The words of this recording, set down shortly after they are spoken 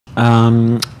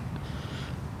Um,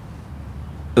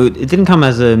 it didn't come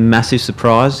as a massive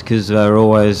surprise because they were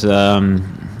always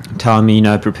telling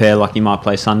me, prepare like you might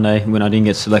play Sunday when I didn't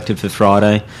get selected for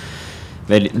Friday.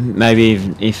 Maybe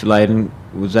if Leighton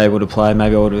was able to play,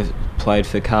 maybe I would have played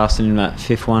for Carsten in that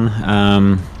fifth one.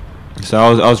 So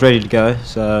I was ready to go.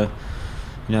 So,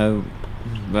 they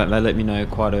let me know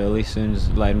quite early. As soon as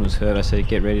Leighton was hurt, I said,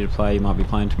 get ready to play, you might be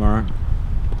playing tomorrow.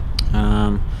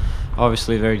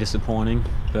 Obviously very disappointing,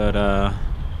 but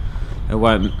it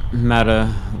won't matter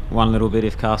one little bit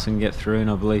if Carsten can get through, and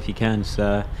I believe he can.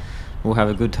 So we'll have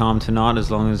a good time tonight as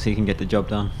long as he can get the job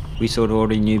done. We sort of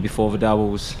already knew before the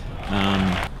doubles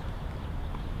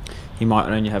he might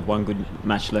only have one good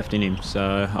match left in him,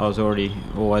 so I was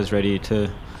always ready to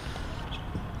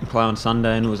play on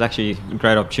Sunday, and it was actually a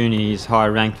great opportunity. He's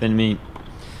higher ranked than me.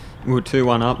 We were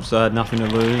 2-1 up, so I had nothing to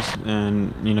lose,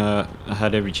 and I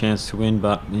had every chance to win,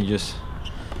 but he just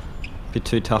a bit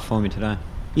too tough for me today.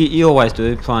 You always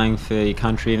do, playing for your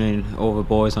country. I mean, all the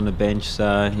boys on the bench,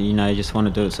 so you just want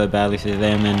to do it so badly for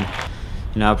them, and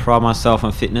I pride myself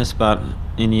on fitness, but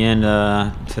in the end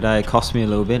today it cost me a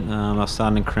little bit. I was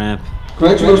starting to cramp a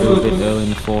little bit early in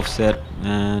the fourth set,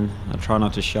 and I try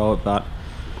not to show it, but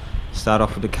start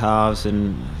off with the calves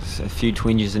and a few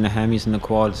twinges in the hammies and the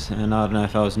quads, and I don't know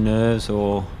if I was nerves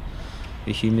or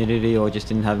the humidity or just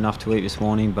didn't have enough to eat this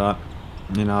morning, but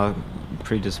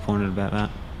pretty disappointed about that.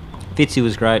 Fitzy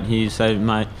was great. He said,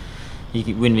 mate, you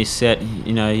could win this set.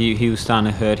 He was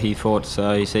starting to hurt, he thought,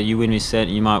 so he said, you win this set,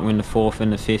 you might win the fourth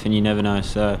and the fifth, and you never know.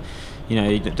 So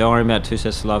don't worry about 2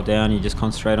 sets to love down, you just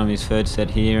concentrate on his third set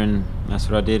here, and that's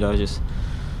what I did. I was just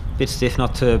a bit stiff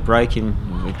not to break him.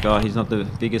 The guy, he's not the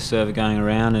biggest server going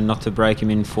around, and not to break him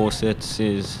in 4 sets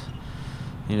is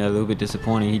a little bit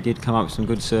disappointing. He did come up with some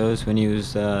good serves when he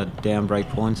was down break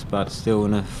points, but still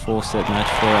in a 4-set match,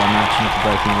 4-hour match, not to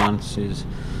break him once is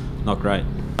not great.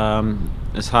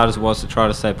 As hard as it was to try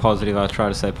to stay positive, I tried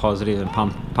to stay positive and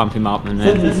pump him up, and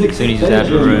then as soon as he was out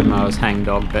of the room, I was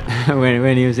hangdog. But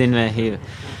when he was in there,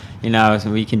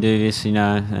 we can do this,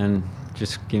 and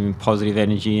just give him positive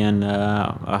energy, and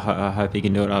I hope he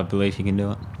can do it. I believe he can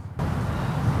do it.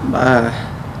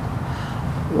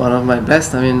 One of my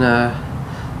best. I mean,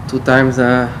 2 times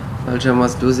Belgium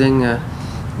was losing the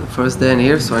first day in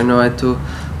here, so I know I had to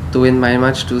win my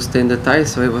match to stay in the tie,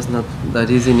 so it was not that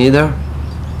easy neither.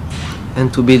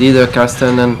 And to beat either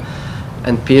Carsten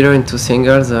and Peter in 2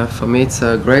 singles, for me it's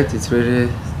great. It's really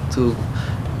 2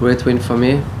 great win for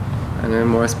me, and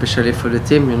more especially for the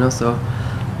team, So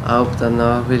I hope that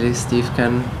now really Steve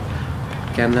can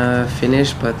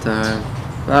finish, but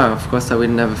of course I will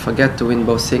never forget to win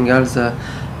both singles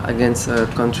against a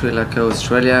country like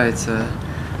Australia.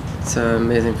 It's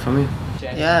amazing for me.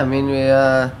 Yeah, I mean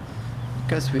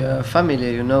because we are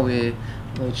family, we know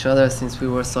each other since we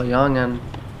were so young, and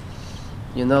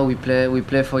we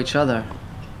play for each other.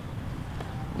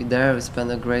 We're there, we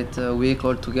spend a great week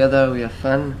all together, we have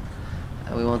fun,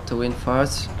 and we want to win for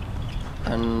us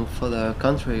and for the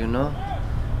country, And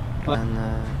but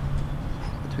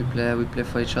we play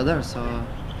for each other, so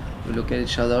we look at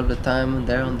each other all the time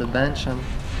there on the bench and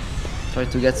try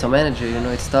to get some energy.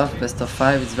 It's tough, best of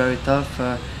 5, it's very tough.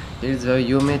 It's very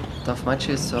humid, tough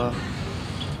matches, so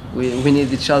we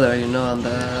need each other, on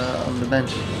the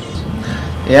bench.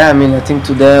 Yeah, I mean, I think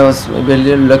today I was maybe a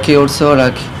little lucky also.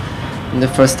 Like in the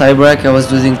first tiebreak, I was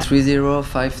losing 3-0,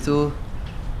 5-2,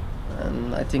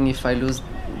 and I think if I lose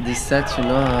this set, it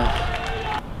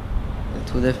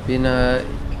would have been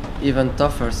even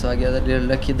tougher. So I got a little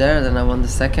lucky there. Then I won the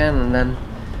second, and then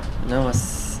it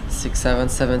was 6-7,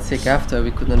 7-6 after.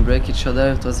 We couldn't break each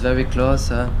other. It was very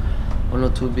close. 1 or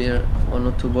 2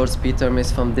 balls Peter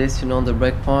missed from this, on the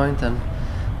break point, and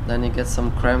then he gets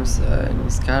some cramps in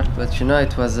his calf. But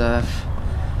it was,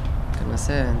 can I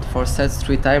say, 4 sets,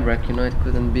 3 tiebreak. It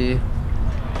couldn't be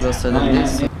closer than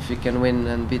this. So if we can win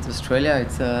and beat Australia,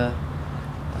 it's I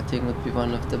think would be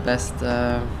one of the best,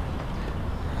 the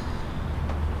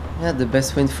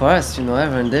best win for us,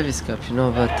 ever in Davis Cup. But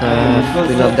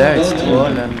we're not there. It's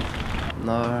 2-all, and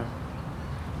now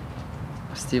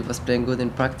Steve was playing good in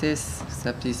practice,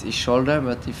 except his shoulder,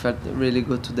 but he felt really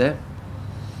good today.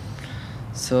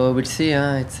 So we'll see.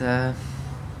 It's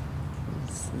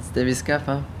Davis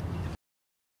Cup.